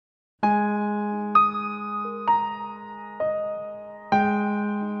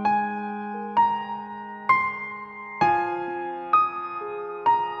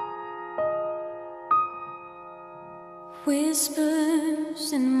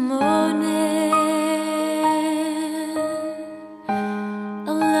Whispers in the morning,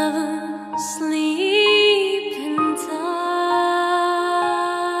 a lover sleeping tight,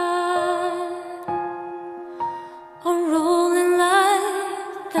 a rolling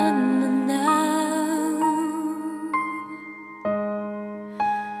like thunder now.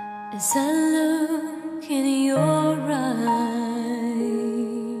 As I look in your eyes,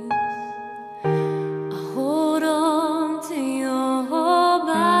 I hold on to your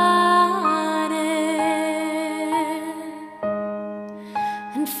body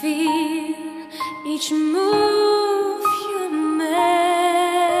and feel each move you make.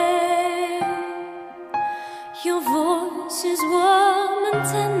 Your voice is warm and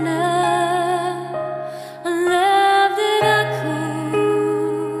tender, a love that I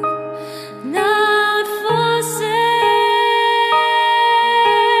could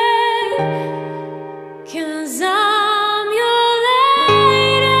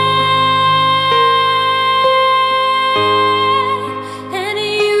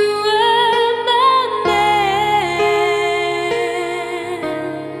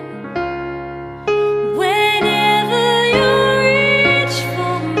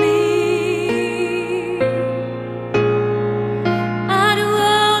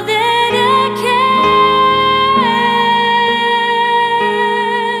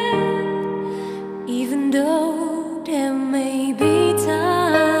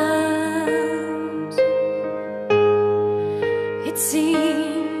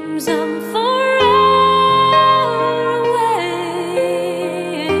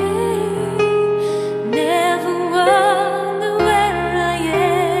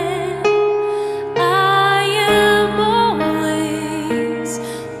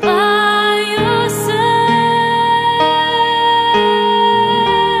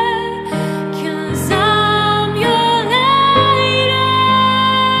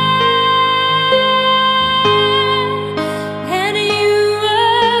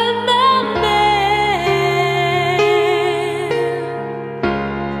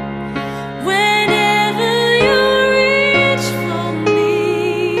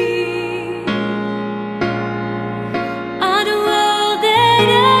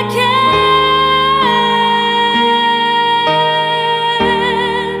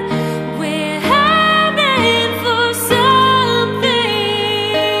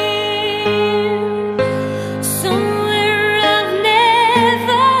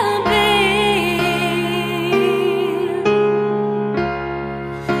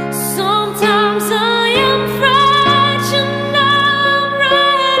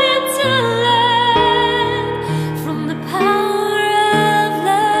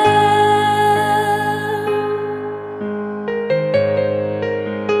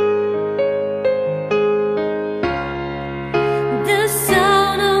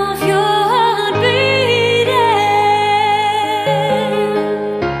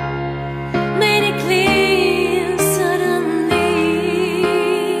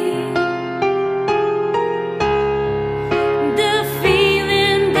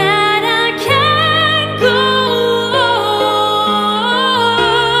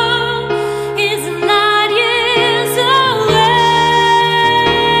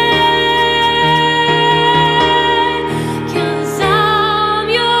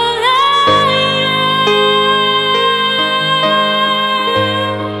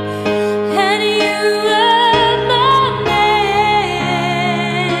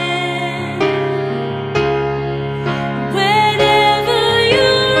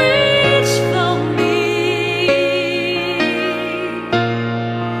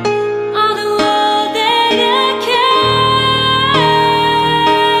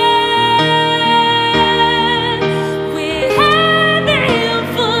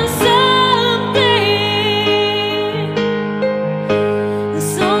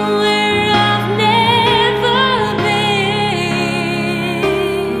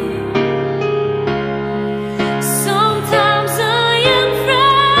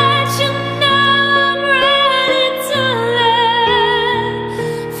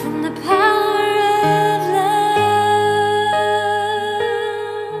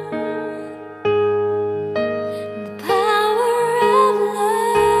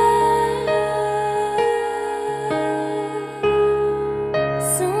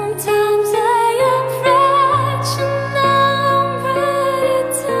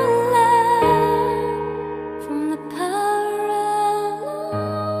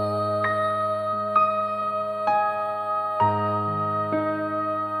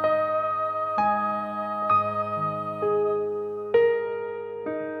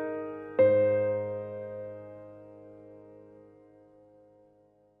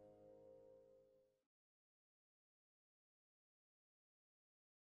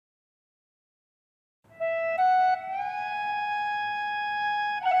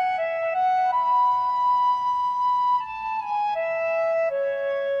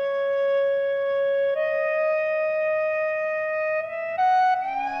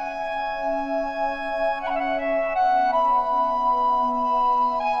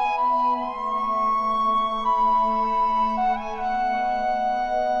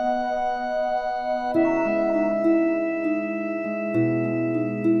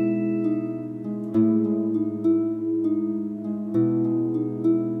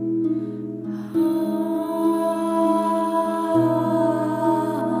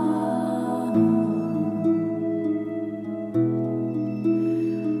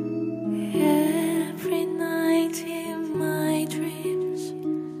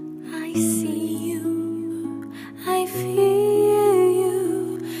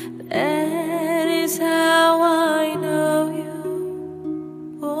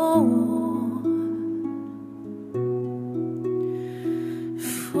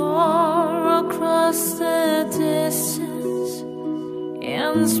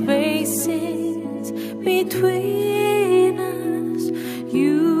and spaces between us.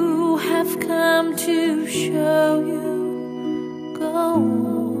 You have come to show you go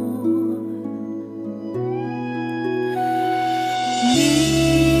on.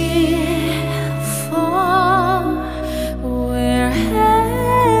 Near, far, wherever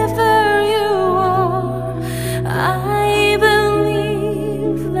you are, I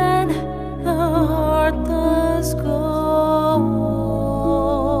believe that the heart does go on.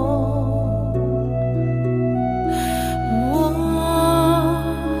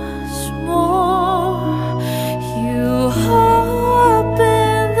 Once more, you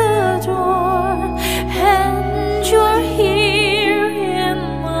open the door, and you're here in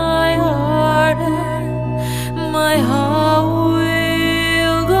my heart, and my heart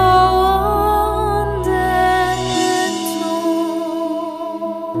will go on and on.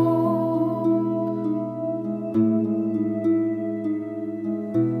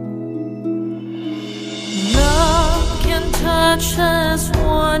 Love can touch us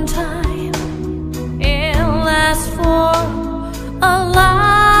one time, it lasts for a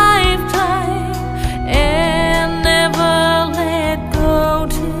lifetime, and never let go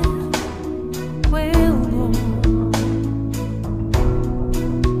till we're old.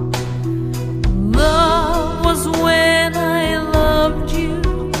 Love was when I loved you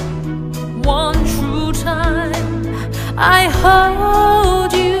one true time. I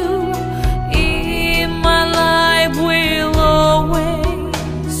hold you in my life, will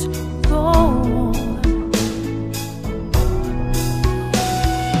always go on.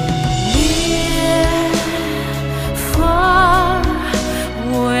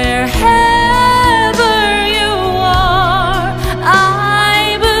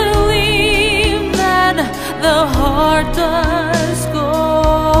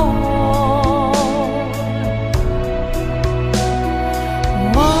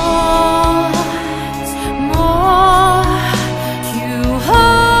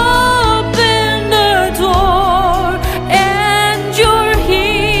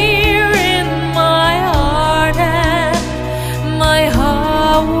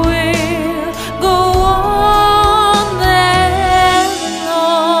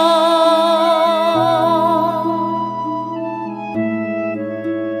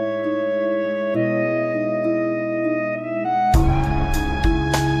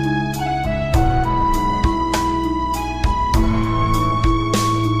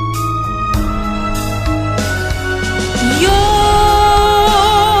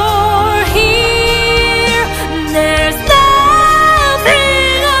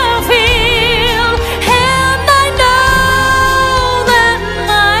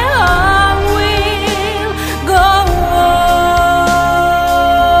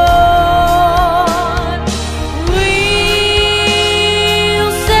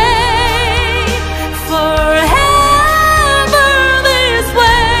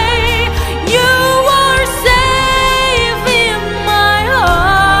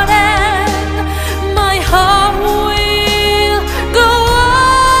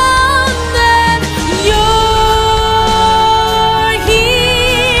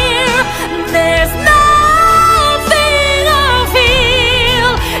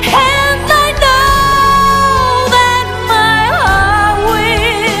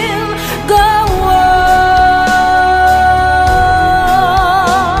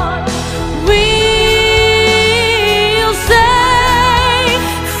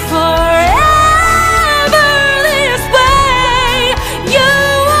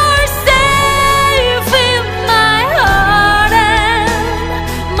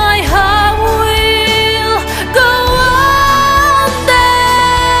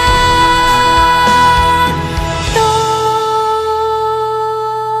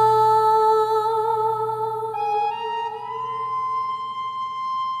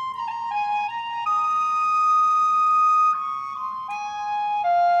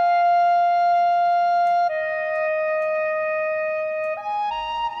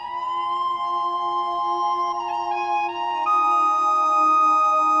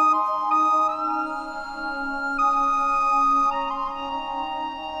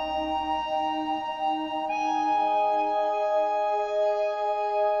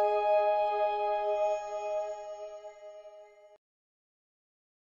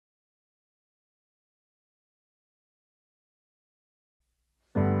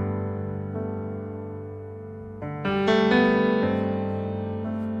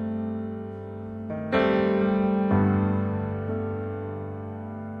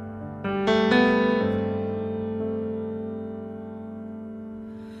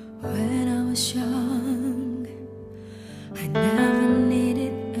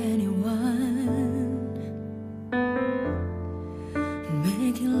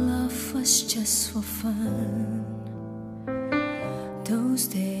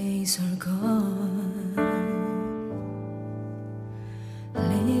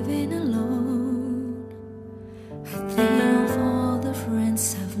 living alone, I think of all the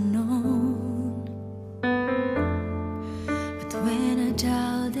friends I've known. But when I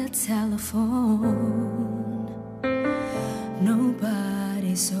dial the telephone,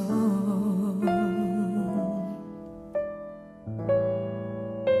 nobody's home.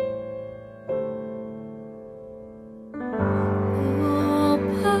 All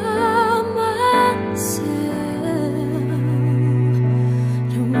by myself,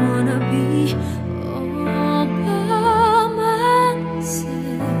 don't wanna be all by myself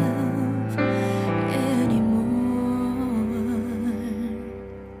anymore.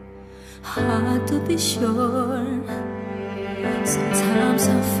 Hard to be sure. Sometimes I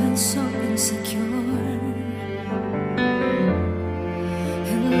feel so insecure,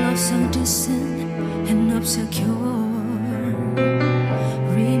 and love so distant and obscure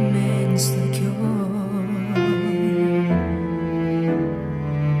remains the cure.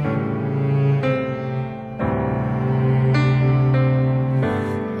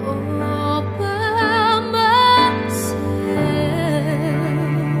 All by myself,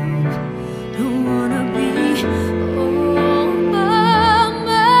 don't wanna be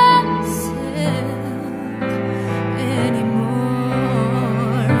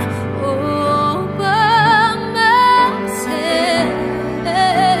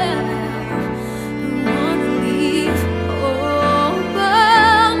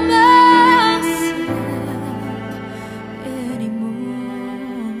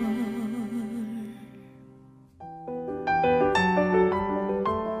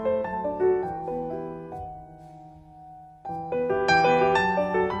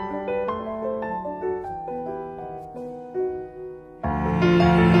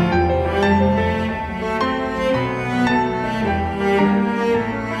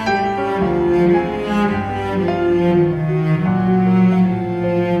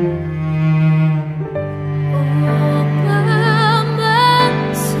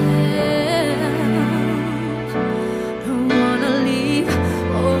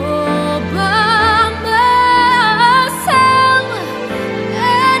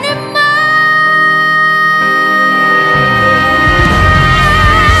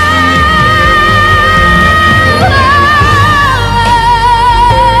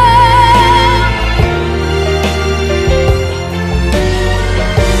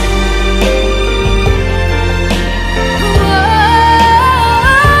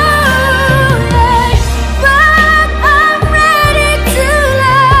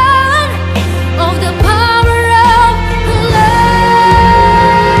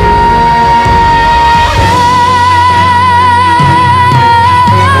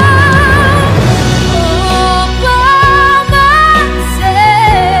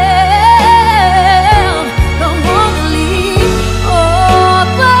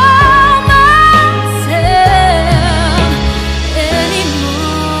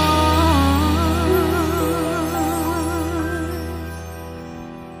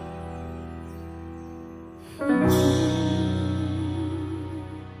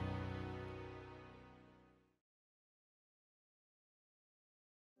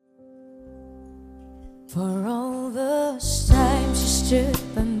for all the times you stood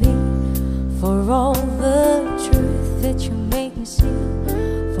by me, for all the truth that you made me see,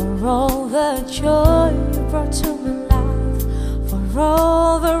 for all the joy you brought to my life, for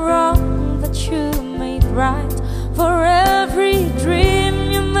all the wrong that you made right, for every dream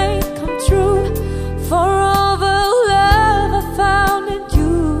you made come true, for all the love I found in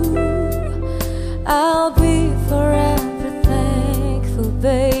you. I'll be forever thankful,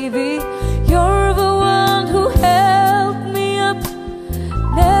 baby. You're the one who held me up,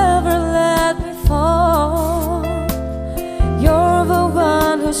 never let me fall. You're the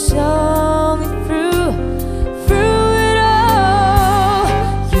one who saw me through it all.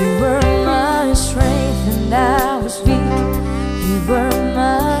 You were my strength and I was weak. You were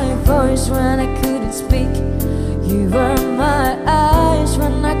my voice when I couldn't speak. You were my eyes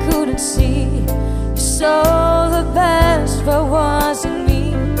when I couldn't see. You saw the best that was in me,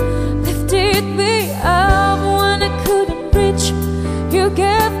 lifted me up when I couldn't reach. You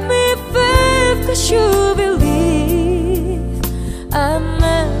gave me faith 'cause you believe I'm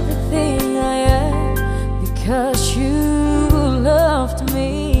everything I am because you loved me.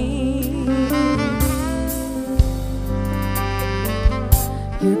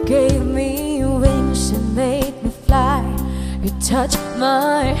 You gave me wings and made me fly. You touched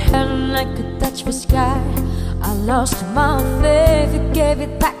my hand like a touch the sky. I lost my faith, you gave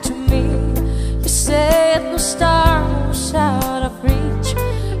it back to me. You said no star was out of reach.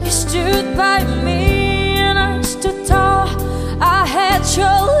 You stood by me and I stood tall. I had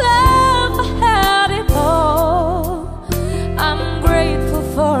your love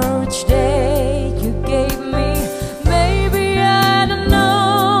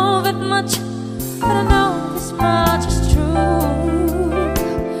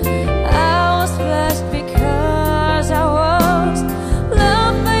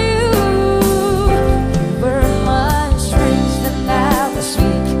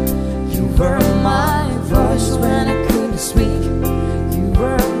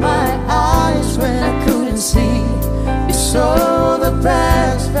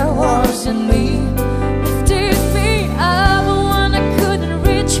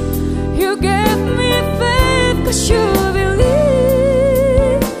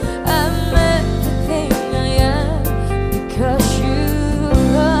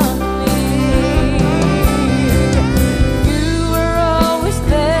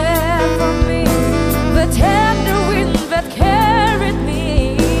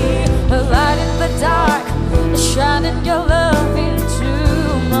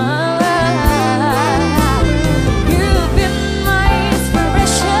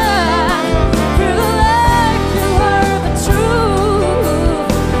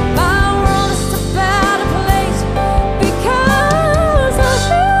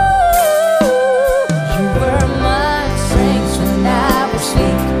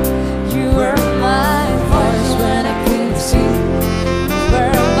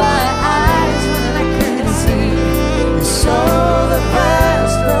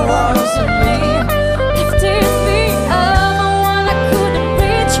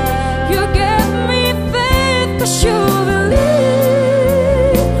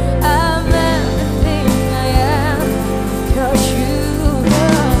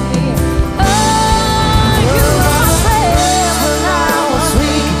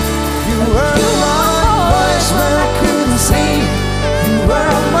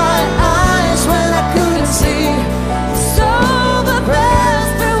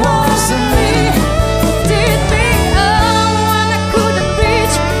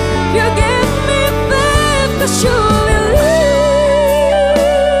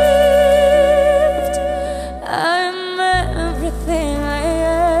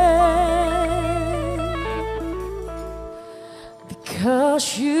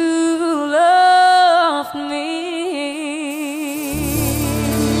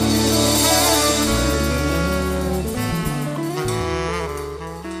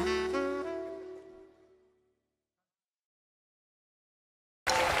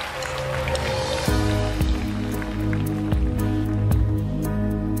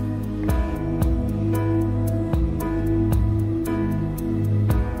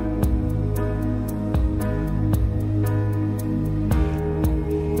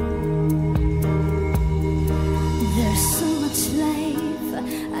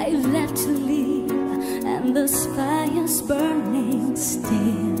and the fire's burning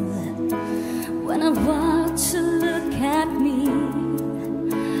still. When I watch you look at me,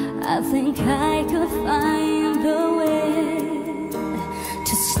 I think I could find a way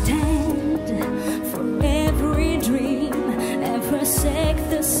to stand for every dream and forsake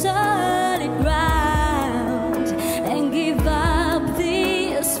the solid ground and give up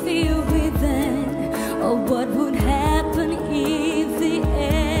this fear within. Or what would happen if they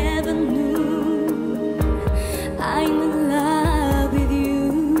ever knew I'm in love with you?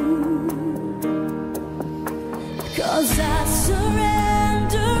 'Cause I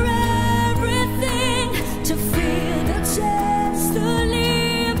surrender everything to feel the chance to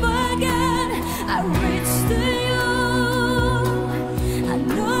live again. I reach to you, I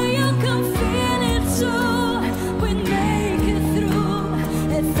know you can feel it too. We make it through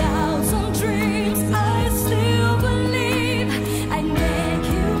 1,000 dreams. I still believe I make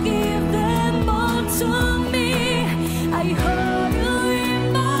you give them all to me. I hold you in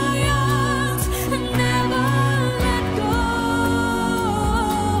my arms and never let go.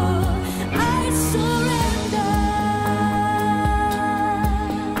 I surrender.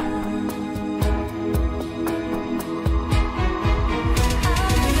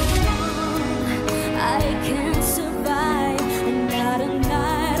 I can't survive another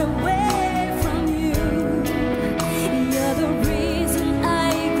night away from you. You're the reason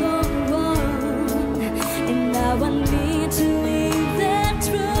I go on, and now I need to live that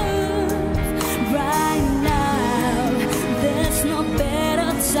truth. Right now, there's no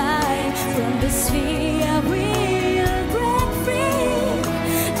better time. From this fear we'll break free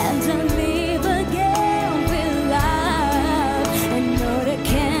and then live again with love. And no, they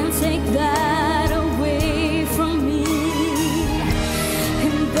can't take that away from me.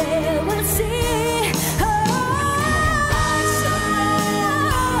 And they will see, I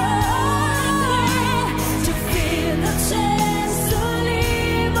surrender to feel the chance to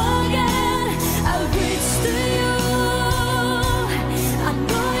live again. I'll reach to you, I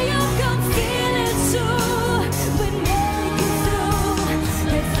know you can feel it too. We make it through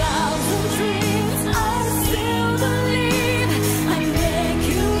 1,000 dreams. I still believe I make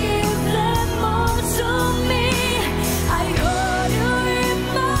you give them all to me. I hold you in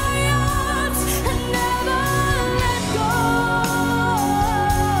my arms and never let go.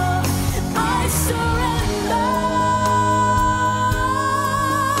 I surrender.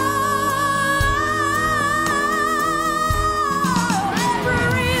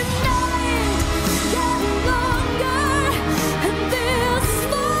 Every night getting longer, and this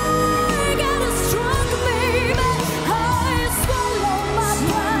fire getting stronger, baby. I swallow my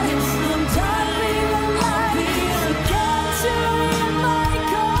pride. I'm done living life. Got you in my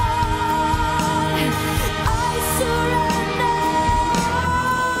car. I surrender.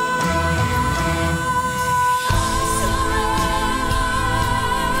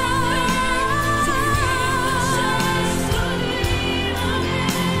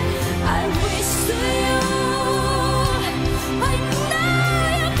 I wish to you, I know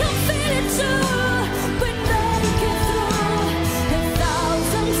you can feel it too. We make it through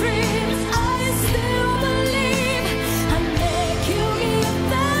 1,000 dreams. I still believe I make you give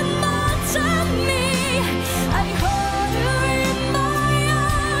them all to me. I hold you in my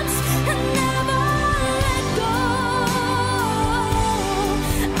arms and never let go.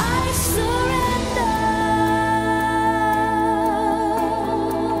 I surrender.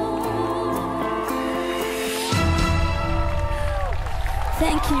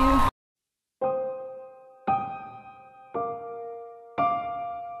 Thank you.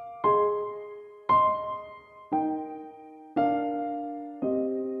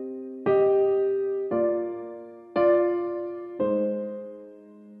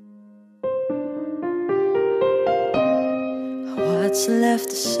 What's left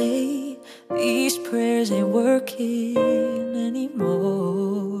to say? These prayers ain't working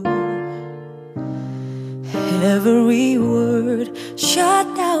anymore. Every word shot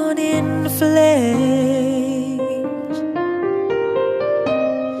down in flames.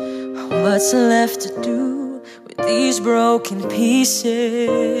 What's left to do with these broken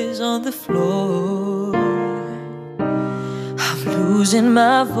pieces on the floor? I'm losing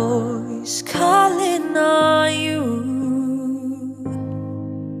my voice, calling on you.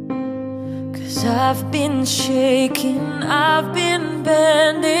 'Cause I've been shaking, I've been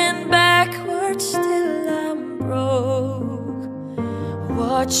bending backwards, still I'm broke.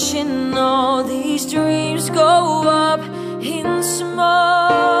 Watching all these dreams go up in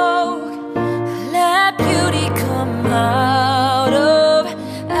smoke. Let beauty come out of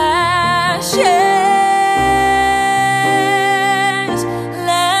ashes.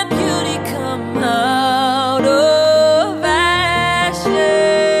 Let beauty come out.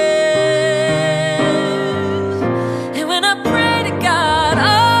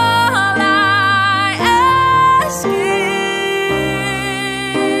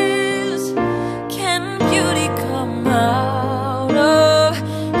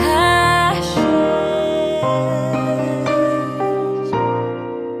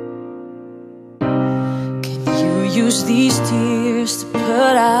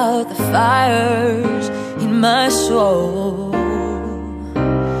 out the fires in my soul,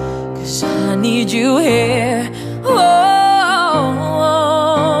 'cause I need you here. Oh,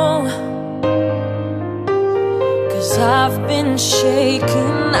 'cause I've been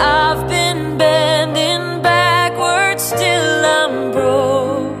shaken, I've been bending backwards, still I'm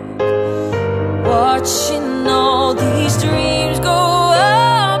broke, watching all these dreams go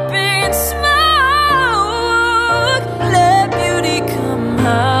up in smoke. Let beauty come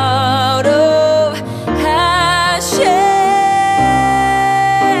out of ashes.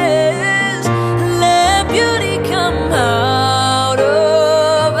 Let beauty come out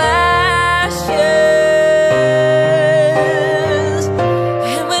of ashes.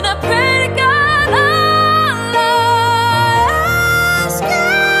 And when I pray to God, all I ask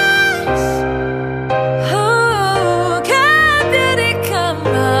is, oh, can beauty come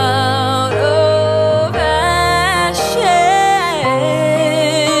out of ashes?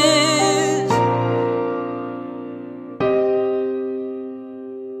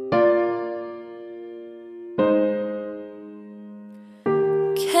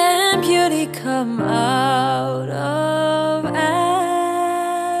 Can beauty come out of ashes?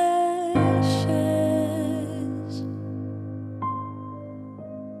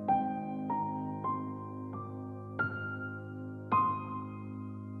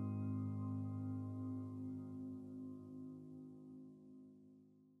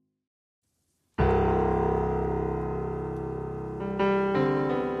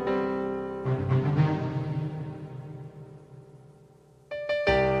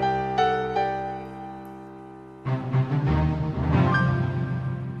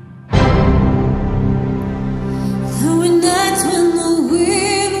 There were nights when the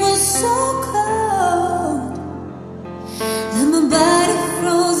wind was so cold that my body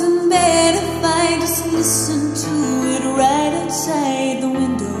froze in bed if I just listened to it right outside the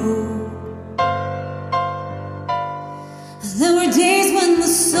window. There were days when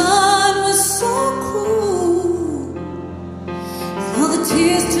the sun was so cruel that all the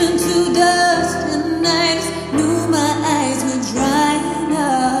tears turned to dust, and I just knew my eyes were drying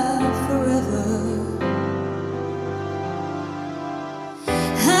up forever.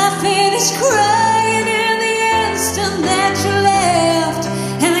 I finished crying in the instant that you left,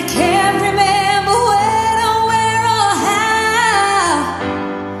 and I can't remember when or where or how,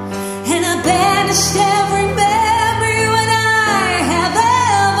 and I banished every memory when I have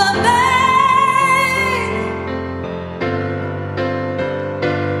ever made.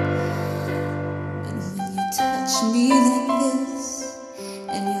 And when you touch me like this,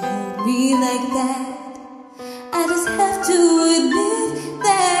 and you hold me like that, I just have to admit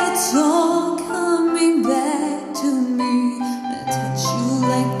that it's all coming back to me. When I touch you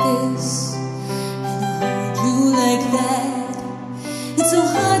like this, and I hold you like that, it's so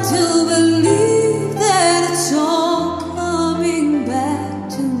hard to believe that it's all coming back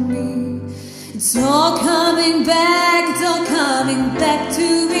to me. It's all coming back, it's all coming back to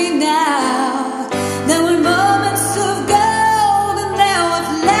me now. There were moments of gold, and there were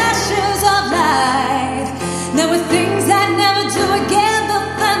flashes of light. There were things I'd never do again, but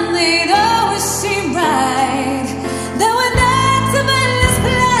then they'd always seem right. There were nights of endless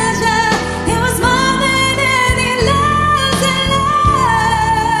pleasure, it was more than any love's allowed.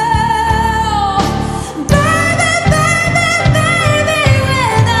 Baby, baby, baby,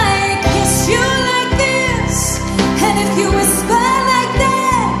 when I kiss you like this, and if you whisper like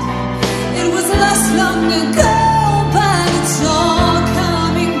that, it was lost long ago, but it's all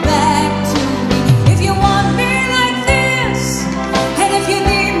coming back to me. If you want me like this, and if you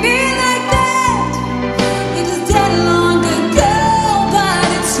need me like that, it was dead long ago, but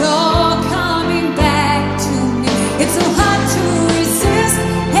it's all coming back to me. It's so hard to resist,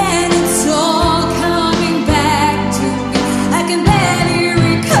 and it's all coming back to me. I can barely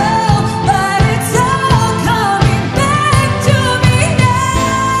recall, but it's all coming back to me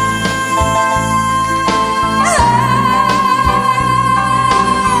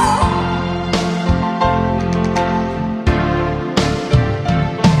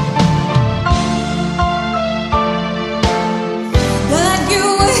But you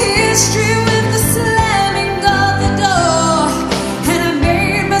were history with the slamming of the door, and I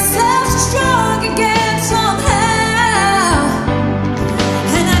made myself strong again somehow.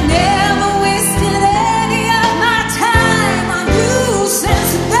 And I never wasted any of my time on you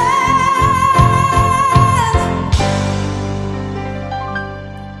since then.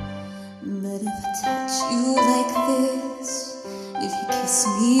 But if I touch you like this, if you kiss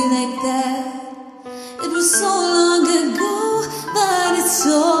me like that, it was so long ago, but it's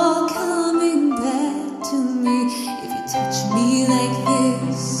all coming back to me. If you touch me like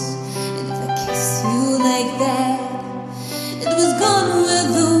this,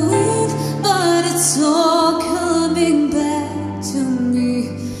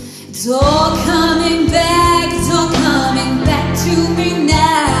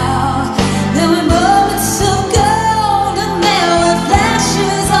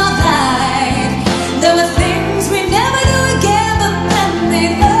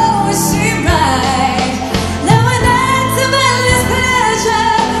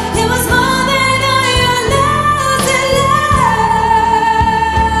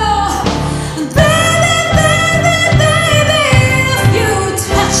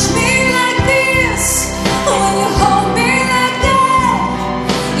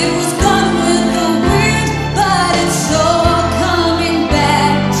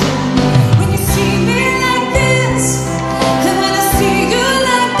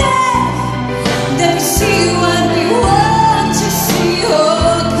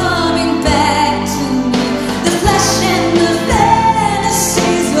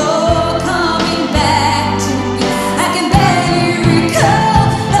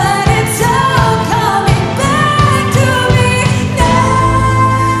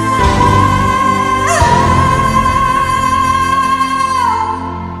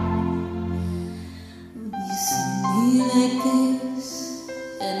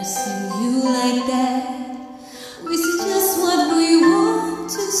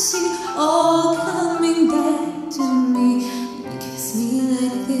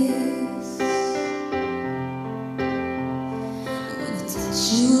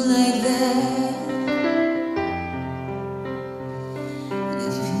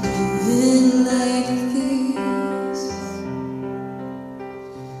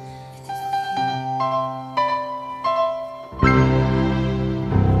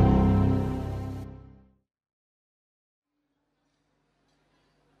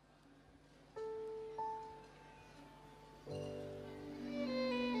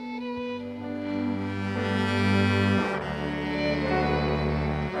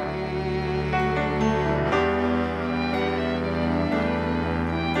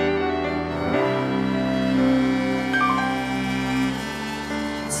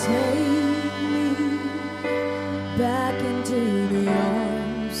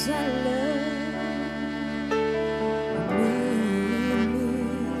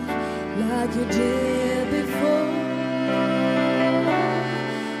 like you did before.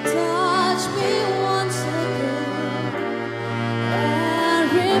 Touch me once again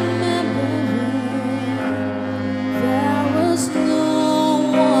and remember when there was no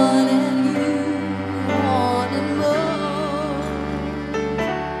one and you wanted more.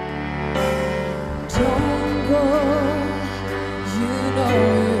 Don't go, you know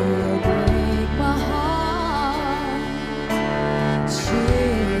you'll break my heart. She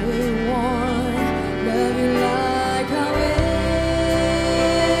won't love you like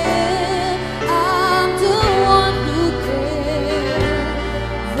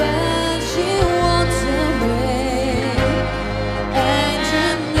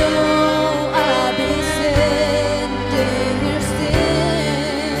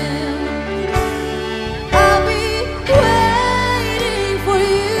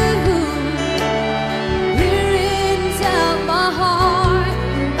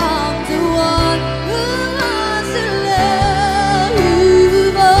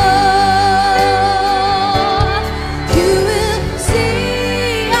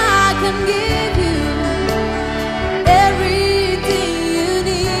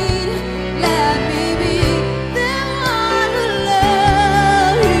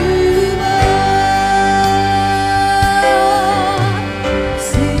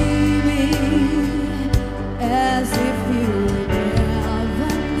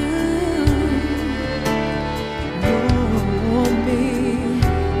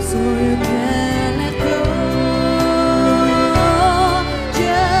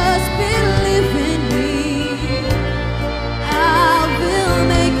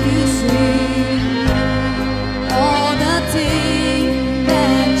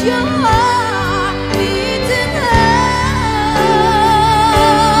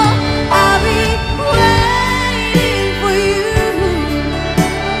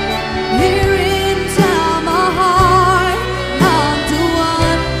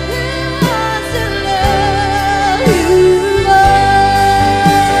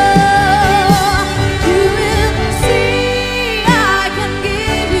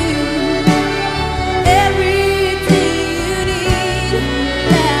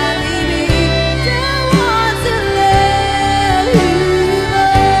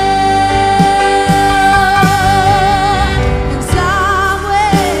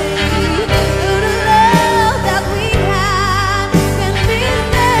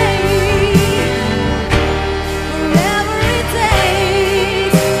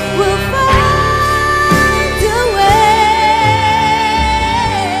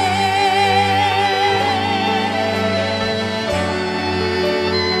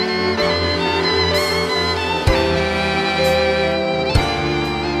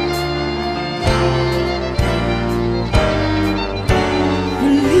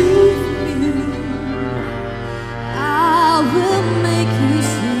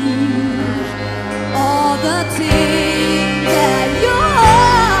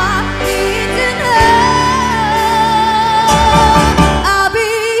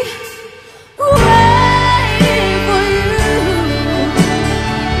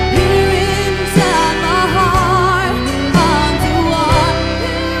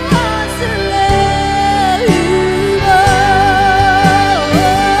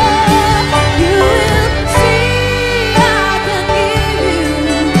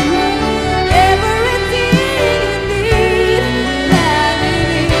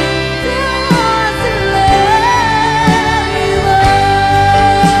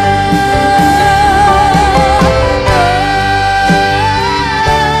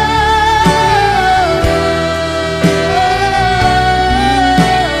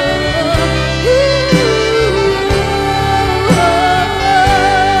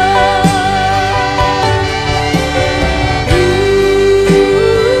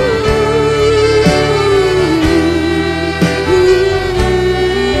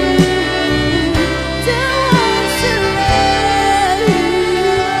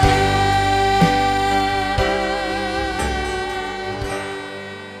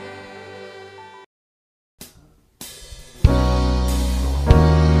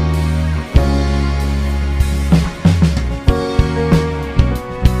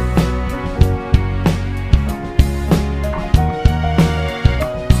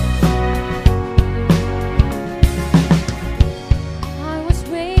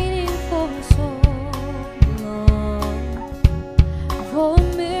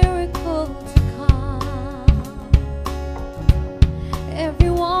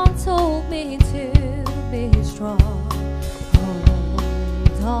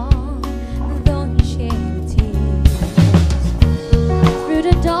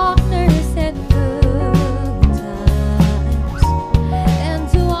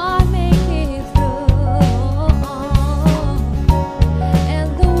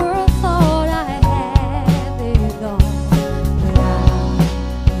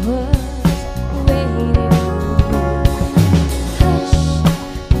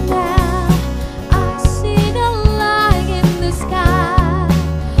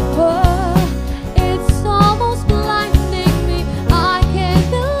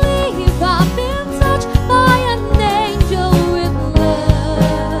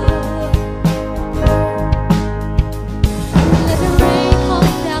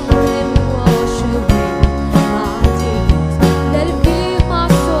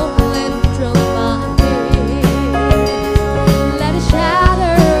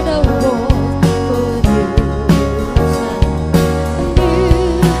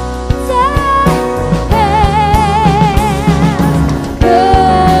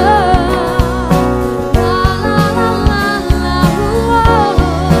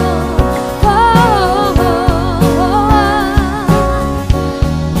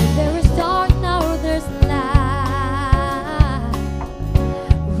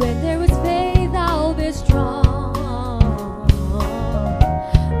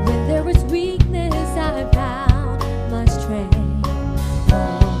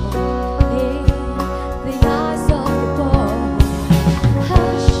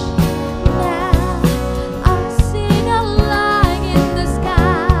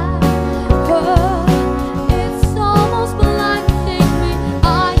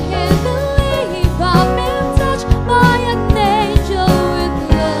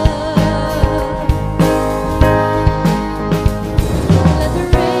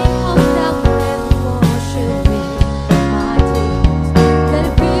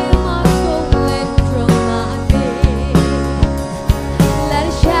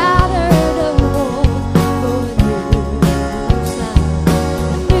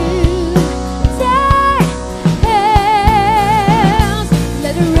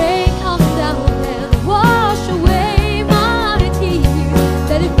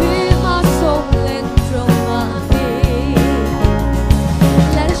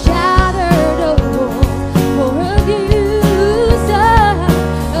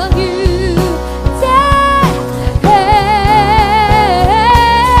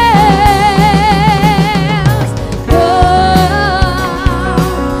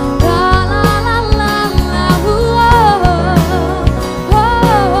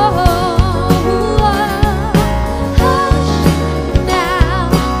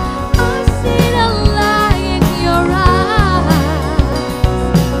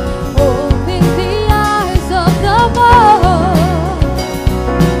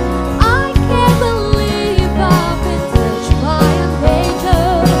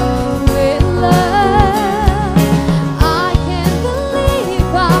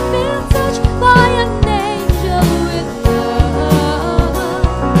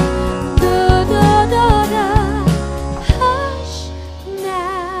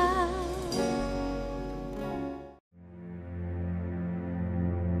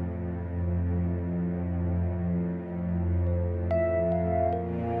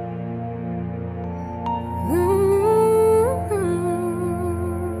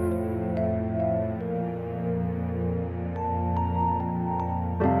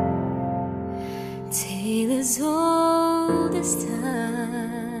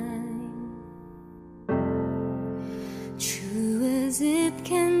it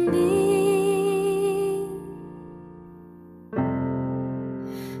can be.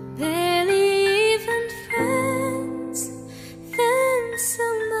 Barely even friends, then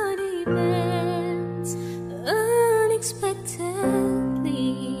somebody bends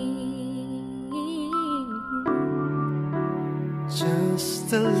unexpectedly.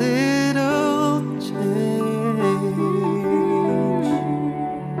 Just a little change,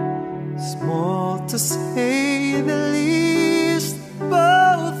 small to say the least,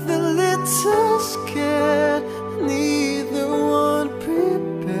 both a little scared, neither one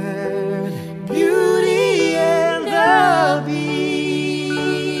prepared. Beauty and the Beast,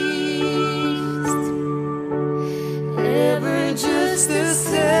 ever just the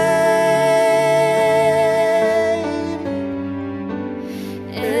same,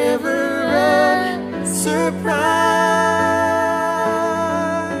 ever a surprise,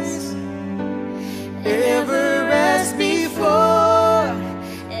 ever as before,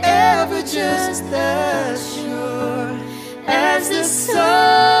 ever just as sure as the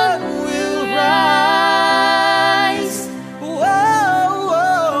sun will rise. Whoa,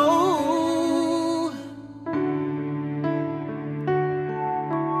 whoa.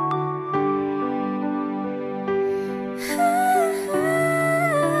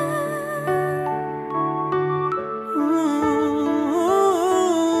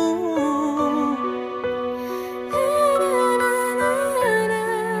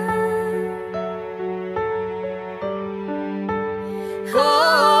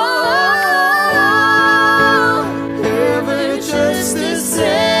 Ever just the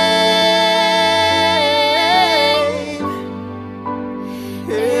same,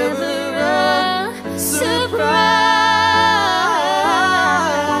 ever a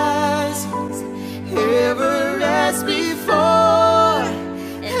surprise, ever as before,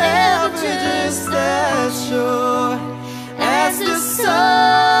 ever just as sure as the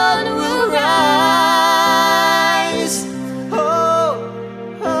sun will rise. Oh,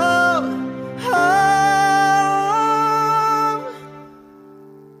 oh, oh.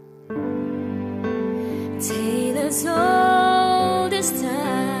 Tale as old as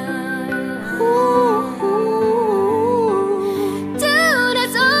time, tune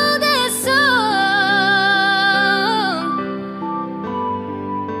as old as song,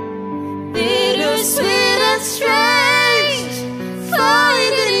 bittersweet and strange,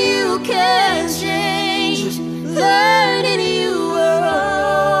 finding you can change, learning you were wrong.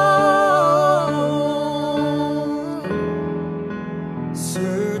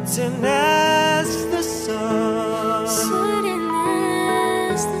 Certain as the sun, Certain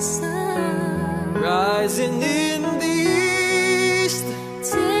as the sun, rising in the east,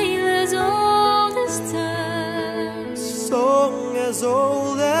 tale as old as time, song as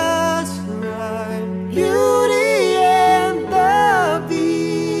old as rhyme. Beauty and the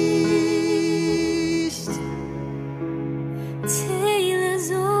Beast, tale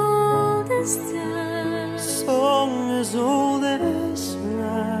as old as time, song as old as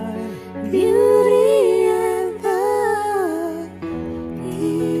rhyme. beauty and the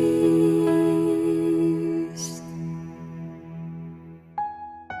Beast.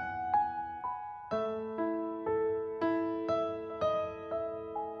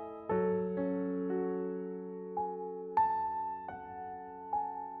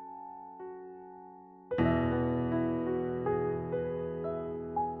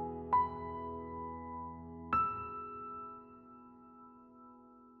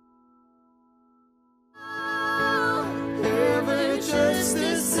 Ever just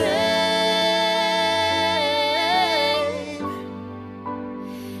the same,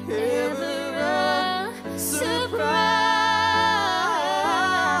 ever a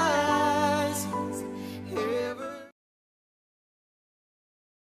surprise, ever.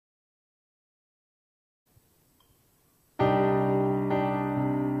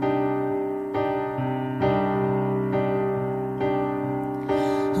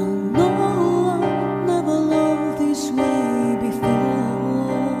 I know I never loved this way before,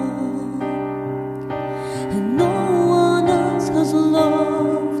 and no one else has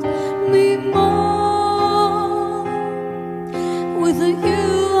loved me more. With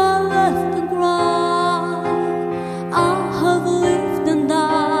you I left and cried, I have lived and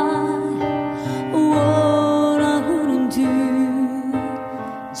died. What I wouldn't do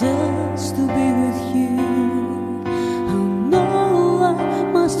just to be with you. I know I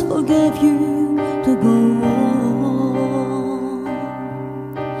must forgive you to go on.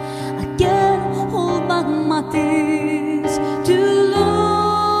 I can't hold back my tears too long.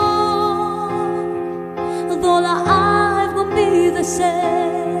 Though life won't be the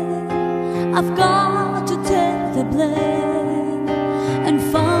same, I've got to take the blame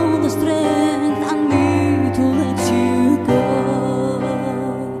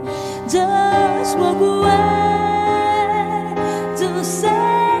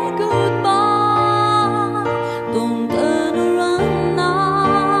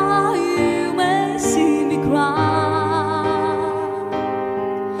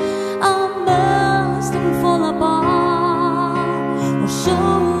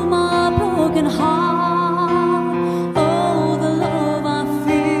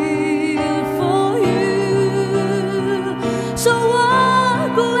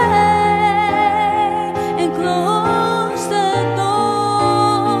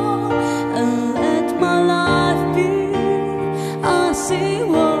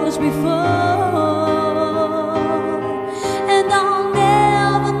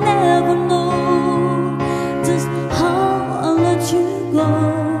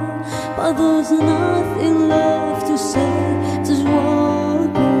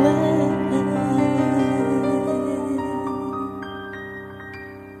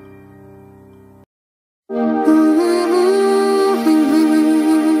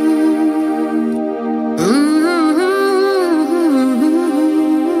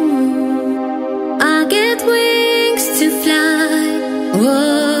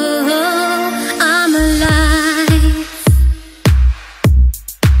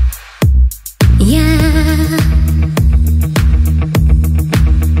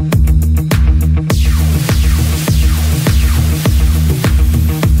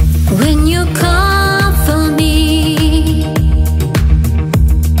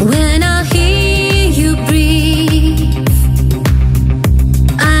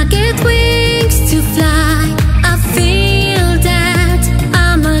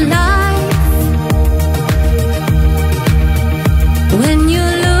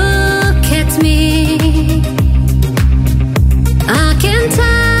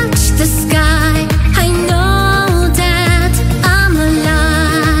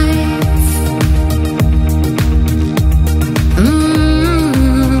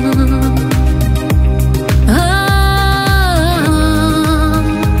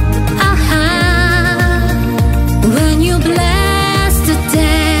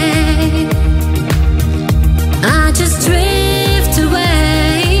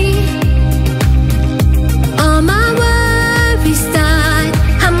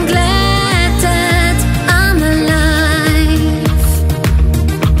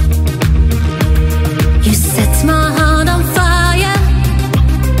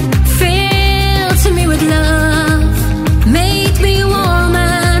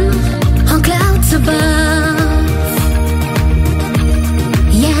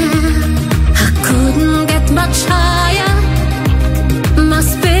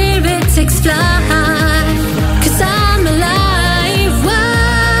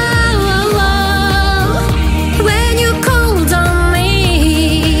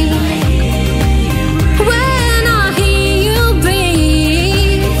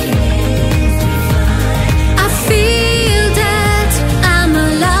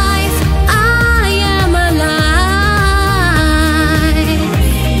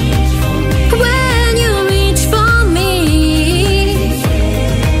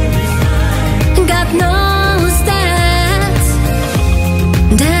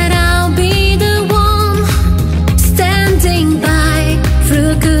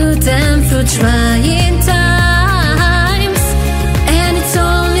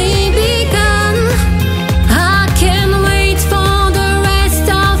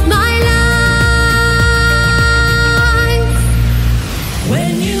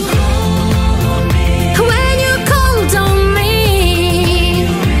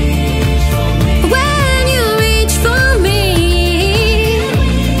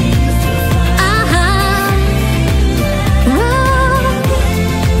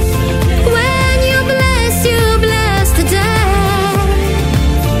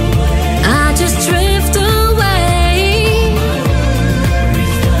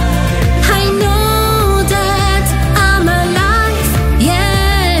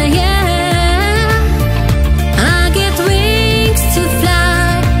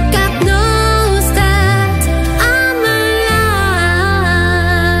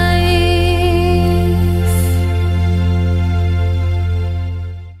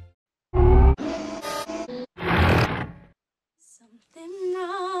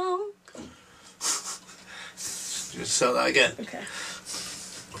that again. Okay.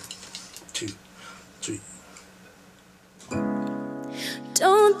 2, 3.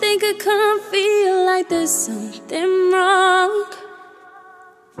 Don't think I can't feel like there's something wrong.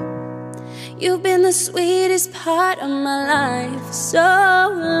 You've been the sweetest part of my life for so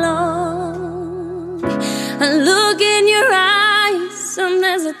long. I look in your eyes and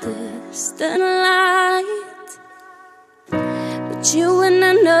there's a distant light, but you and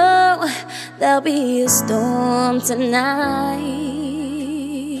I know there'll be a storm tonight.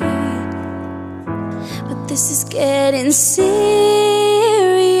 But this is getting serious.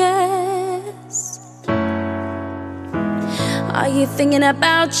 Are you thinking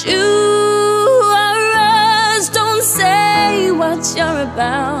about you? Don't say what you're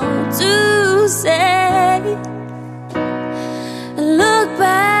about to say. Look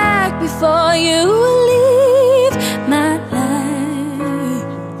back before you leave my life,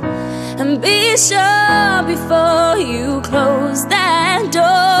 and be sure before you close that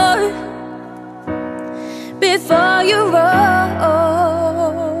door, before you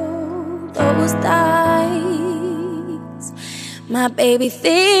roll those dice. My baby,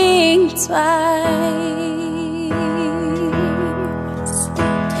 think twice.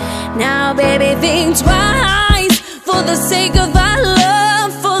 Now, baby, think twice, for the sake of our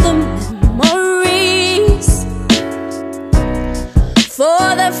love, for the memories,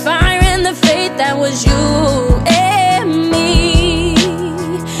 for the fire and the faith that was you and me.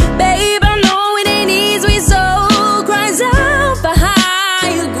 Babe, I know it ain't easy, so cries out for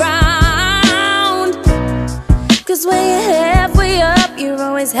higher ground. 'Cause when you're halfway up, you're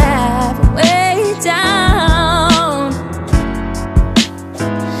always halfway down.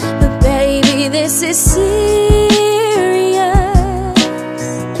 This is serious.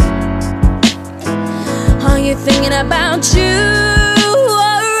 Are you thinking about you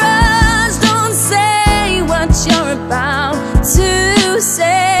or us? Don't say what you're about to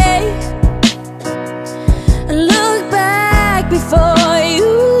say. Look back before you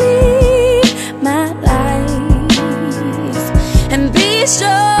leave my life, and be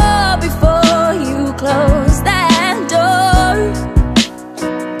sure before you close that door,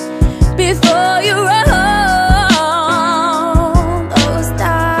 before you roll those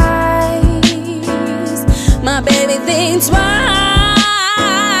dice. My baby, think twice.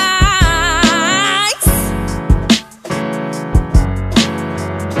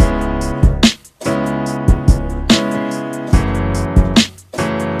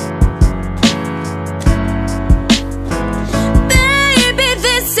 Baby,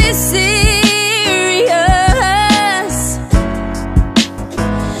 this is serious.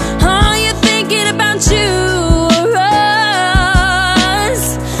 Are you thinking about you or us,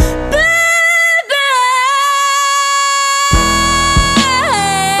 baby?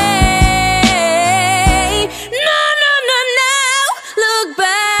 No, no, no, no. Look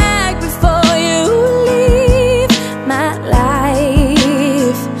back before you leave my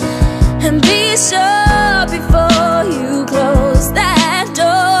life, and be sure before you close that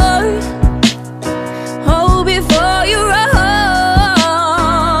door. Oh, before you roll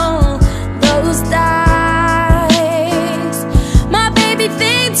those dice. My baby,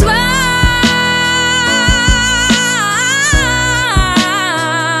 think twice.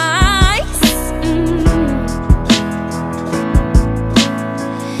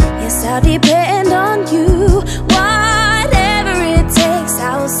 Yes, I'll depend on you. Whatever it takes,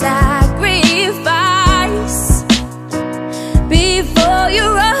 I'll sacrifice before you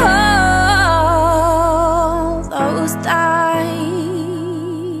roll those dice.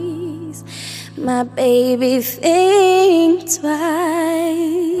 My baby, think twice.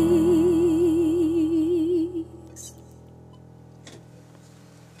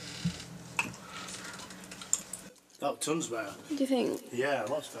 That tons better. What do you think? Yeah,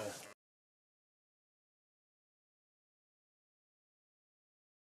 lots better.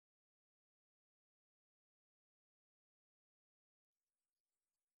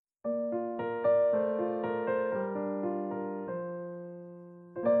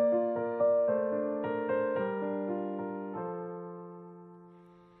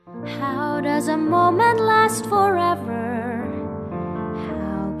 How does a moment last forever?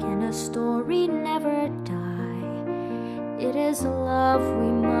 How can a story never die? It is love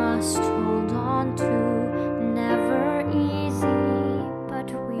we must hold on to. Never easy, but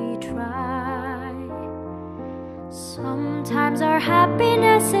we try. Sometimes our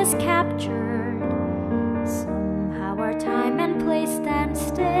happiness is captured. Somehow our time and place stand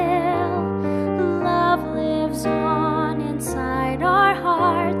still. Love lives on inside our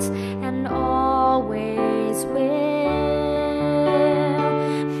hearts and always will.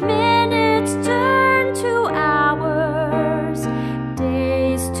 Minutes turn to hours.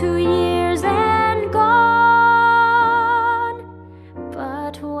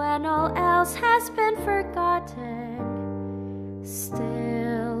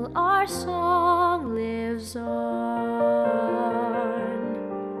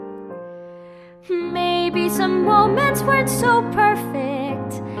 Maybe some moments weren't so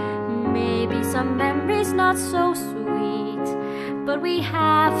perfect, maybe some memories not so sweet, but we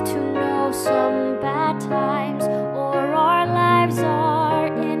have to know some bad times or our lives are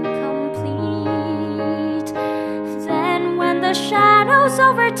incomplete. Then when the shadows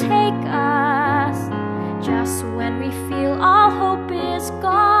overtake us, just when we feel all hope is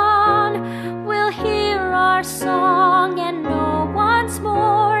gone, we'll hear our song and know once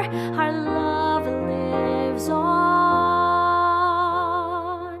more our love lives on.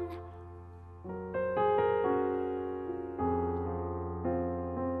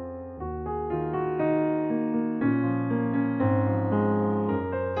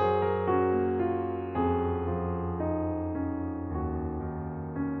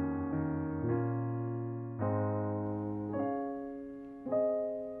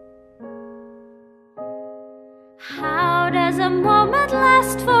 How does a moment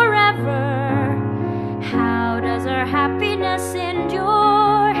last forever? How does our happiness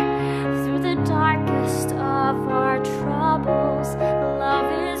endure? Through the darkest of our troubles,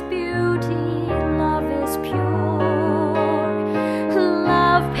 love is beauty, love is pure.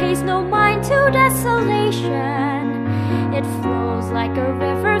 Love pays no mind to desolation. It flows like a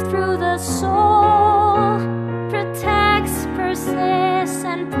river through the soul, protects, persists,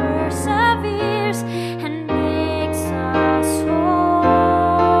 and perseveres, and makes us whole.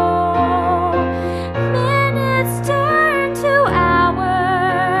 Minutes turn to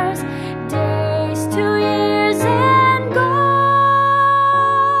hours, days to years and gone.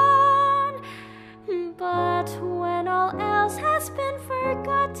 But when all else has been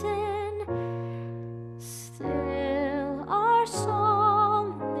forgotten, still our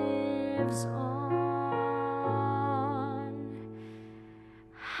song lives on.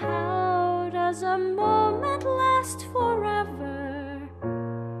 How does a moment last forever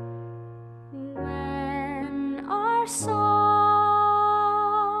when our song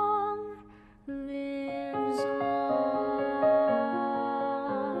lives on?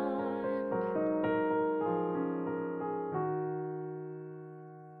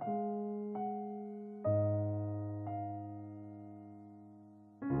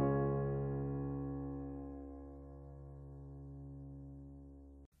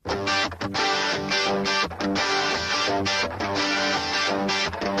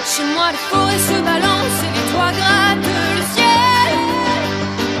 Chez moi, les forêts se balancent et les toits grattent le ciel.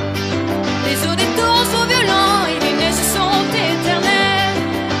 Les eaux des torrents sont violents et les neiges sont éternelles.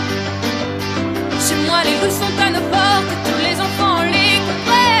 Chez moi, les rues sont à nos portes, tous les enfants les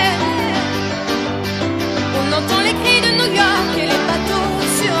comprennent. On entend les cris de New York et les bateaux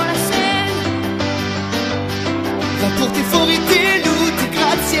sur la Seine. Va pour tes forêts, tes loups, tes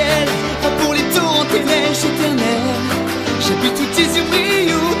gratte-ciel. Va pour les torrents, tes neiges éternelles. J'habite où tes yeux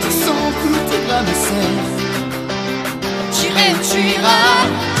brillent, où tes sangs coulent, tes bras me servent. J'irai où tu iras,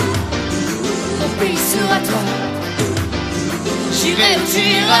 mon pays sera toi. J'irai où tu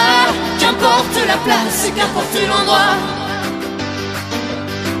iras, qu'importe la place et qu'importe l'endroit.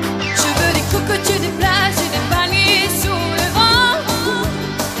 Je veux des cocotiers, des plages et des palmiers sous le vent.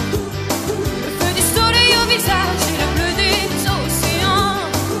 Le feu du soleil au visage et le bleu des océans.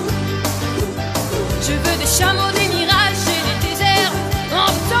 Je veux des chameaux, des mirages et des déserts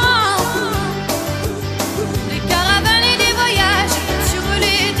en temps. Des caravanes et des voyages sur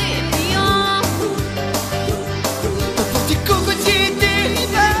les dépliants. Va pour tes cocotiers, tes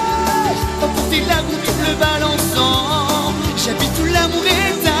rivages. Va pour tes lagons, tout le balançant. J'habite où l'amour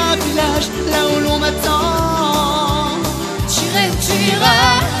est un village, là où l'on m'attend. J'irai où tu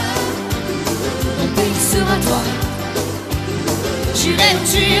iras, mon pays sera toi. J'irai où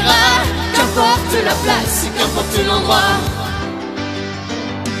tu iras, qu'importe la place et qu'importe l'endroit.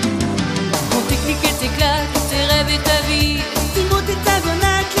 Quand tes clics et tes claques, tes rêves et ta vie, Tes mots, tes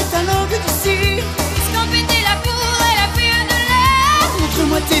tabernacles et ta langue d'ici. escampé tes la poudre et la fille de l'air.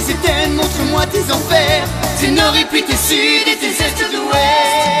 Montre-moi tes Édennes, montre-moi tes enfers, tes nord et puis tes sud et tes est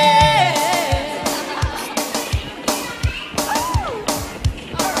d'ouest.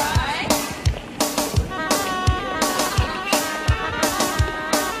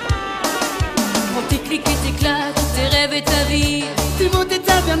 Quand tes clics et tes claques, tes rêves et ta vie, Tes mots, tes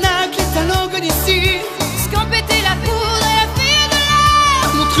tabernacles et ta langue d'ici. escampé tes la poudre et la fille de l'air.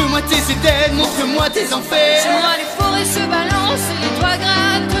 Montre-moi tes Édennes, montre-moi tes enfers. Chez moi les forêts se balancent et les toits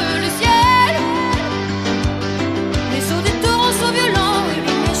grattent le ciel. Les eaux des torrents sont violents et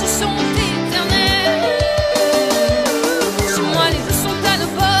les neiges sont éternelles. Chez moi les rues sont à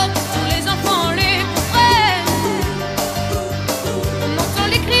nos portes, tous les enfants les comprennent. On entend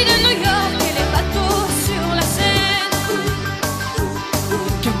les cris de New York et les bateaux sur la Seine.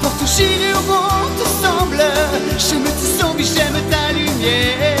 Qu'importe où j'irai au monde, te semble J'aime tes sons, oui j'aime ta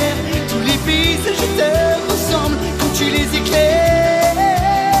lumière. Tous les paysages te ressemblent quand tu les éclaires.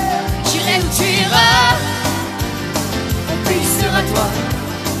 J'irai où tu iras, Mon pays sera toi.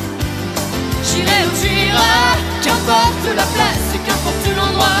 j'irai où tu iras, Qu'importe la place et qu'importe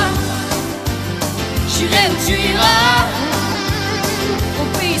l'endroit. j'irai où tu iras, mon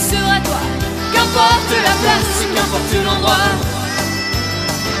pays sera toi. Qu'importe la place et qu'importe l'endroit.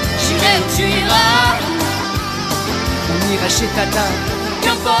 J'irai où tu iras, On ira chez Tata.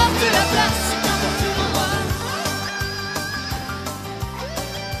 qu'importe la place, qu'importe l'endroit.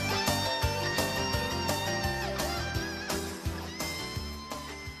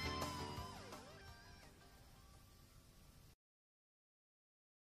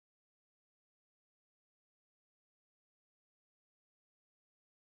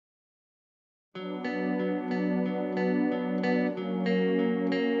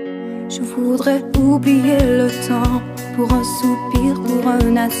 Je voudrais oublier le temps pour un soupir, pour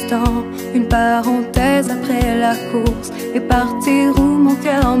un instant, une parenthèse après la course et partir où mon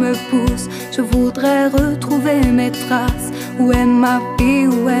cœur me pousse. Je voudrais retrouver mes traces, où est ma vie,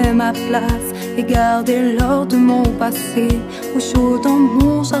 où est ma place, et garder l'or de mon passé au chaud dans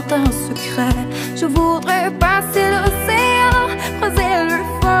mon jardin secret. Je voudrais passer l'océan, croiser le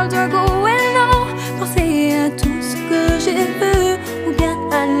fond d'un goéland, penser à tout ce que j'ai vu, ou bien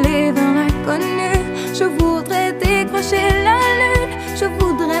aller vers l'inconnu. Je voudrais décrocher la lune, je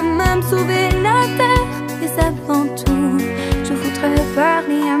voudrais même sauver la terre. Et avant tout, je voudrais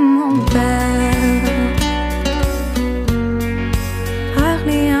parler à mon père,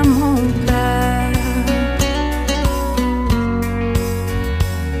 parler à mon père.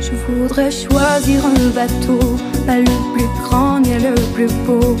 Je voudrais choisir un bateau, pas le plus grand ni le plus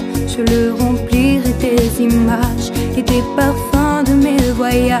beau. Je le remplirai des images et des parfums de mes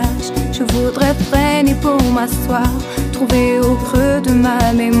voyages. Je voudrais freiner pour m'asseoir, trouver au creux de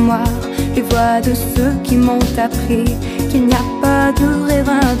ma mémoire les voix de ceux qui m'ont appris qu'il n'y a pas de rêve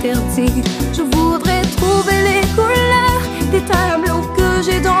interdit. Je voudrais trouver les couleurs des tableaux que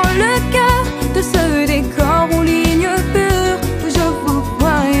j'ai dans le cœur, de ce décor aux lignes pures où je vous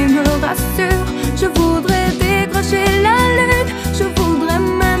vois et me rassure. Je voudrais décrocher la lune, je voudrais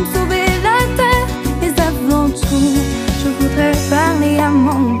même sauver la terre. Mais avant tout, je voudrais parler à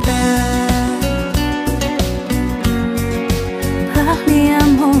mon père, parler à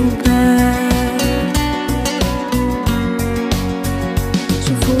mon père.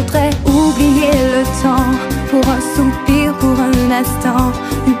 Je voudrais oublier le temps pour un soupir, pour un instant,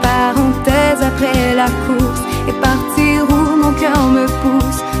 une parenthèse après la course et partir où mon cœur me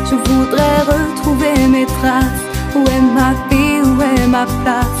pousse. Je voudrais retrouver mes traces, où est ma vie, où est ma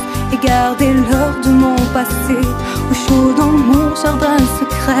place, et garder l'or de mon passé au chaud dans mon jardin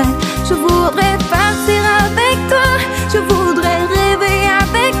secret. Je voudrais partir avec toi, je voudrais rêver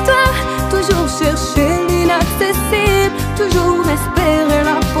avec toi, toujours chercher l'inaccessible, toujours espérer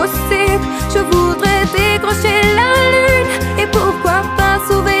l'impossible. Je voudrais décrocher la lune et pourquoi pas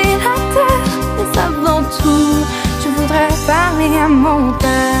sauver la terre. Mais avant tout, je voudrais parler à mon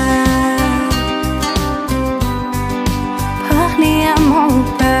père, parler à mon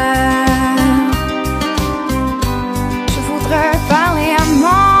père. Je voudrais parler à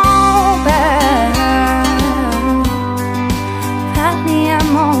mon père, parler à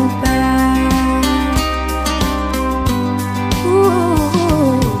mon père.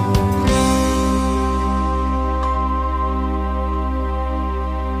 Ouh.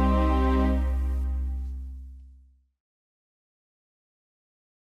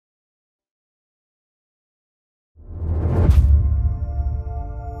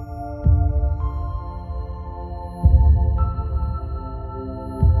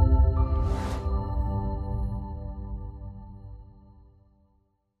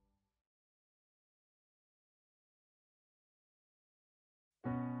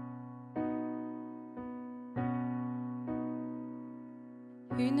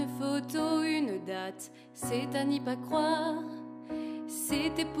 Une photo, une date, c'est à n'y pas croire.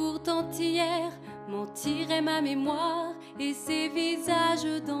 C'était pourtant hier, mentirait ma mémoire et ces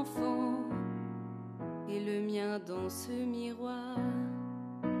visages d'enfants et le mien dans ce miroir.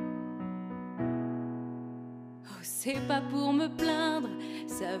 Oh, c'est pas pour me plaindre,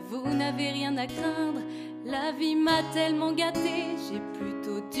 ça vous n'avez rien à craindre. La vie m'a tellement gâtée, j'ai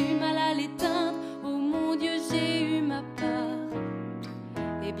plutôt du mal à l'éteindre. Oh mon Dieu, j'ai eu ma part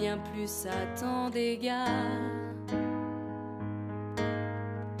et bien plus à tant d'égards.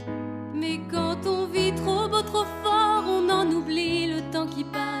 Mais quand on vit trop beau, trop fort, on en oublie le temps qui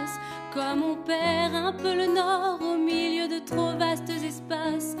passe. Comme on perd un peu le nord au milieu de trop vastes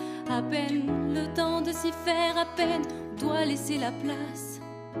espaces. À peine le temps de s'y faire à peine, on doit laisser la place.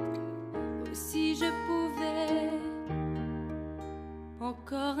 Oh, si je pouvais,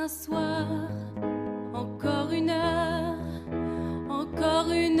 encore un soir, encore une heure,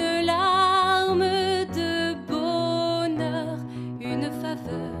 encore une larme de bonheur, une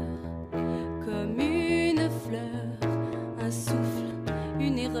faveur comme une fleur, un souffle,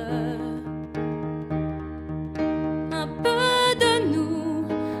 une erreur. Un peu de nous,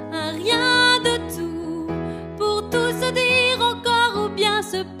 un rien de tout, pour tout se dire encore ou bien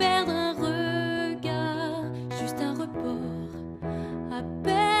se perdre un regard, juste un report, à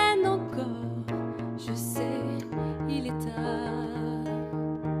peine encore, je sais, il est tard.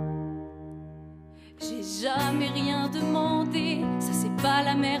 J'ai jamais rien demandé, ça c'est pas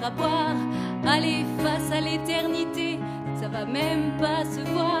la mer à boire, aller face à l'éternité, ça va même pas se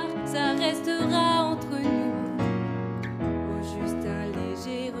voir, ça restera entre nous. Juste un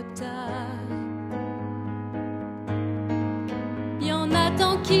léger retard. Y en a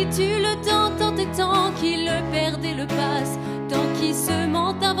tant qui tuent le temps, tant et tant qui le perdent et le passent, tant qui se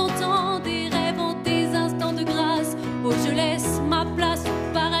mentent inventant des rêves en des instants de grâce. Oh, je laisse ma place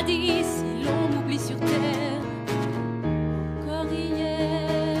au paradis si l'on m'oublie sur terre. Encore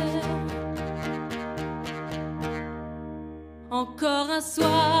hier, encore un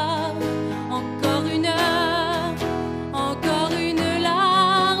soir, encore une heure, encore une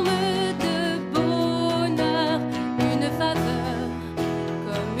larme de bonheur, une faveur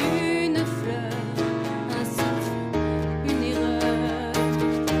comme une fleur, un souffle, une erreur.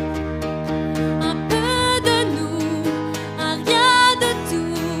 Un peu de nous, un rien de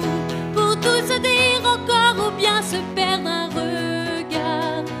tout, pour tout se dire encore ou bien se perdre un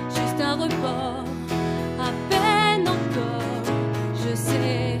regard, juste un report, à peine encore, je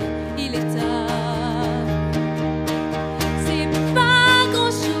sais, il est tard.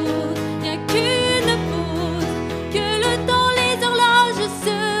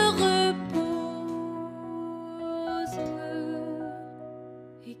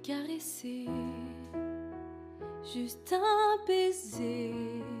 Caresser, juste un baiser,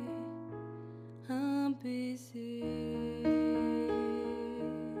 un baiser.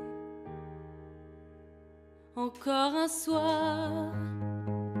 Encore un soir,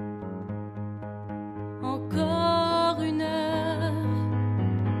 encore une heure,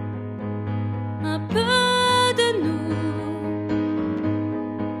 un peu de nous.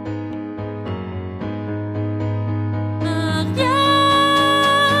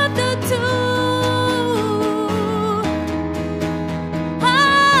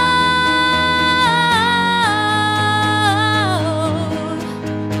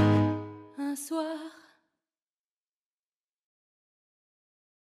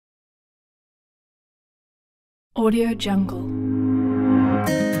 Audio Jungle.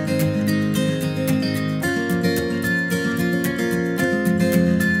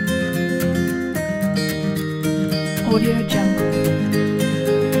 Audio Jungle.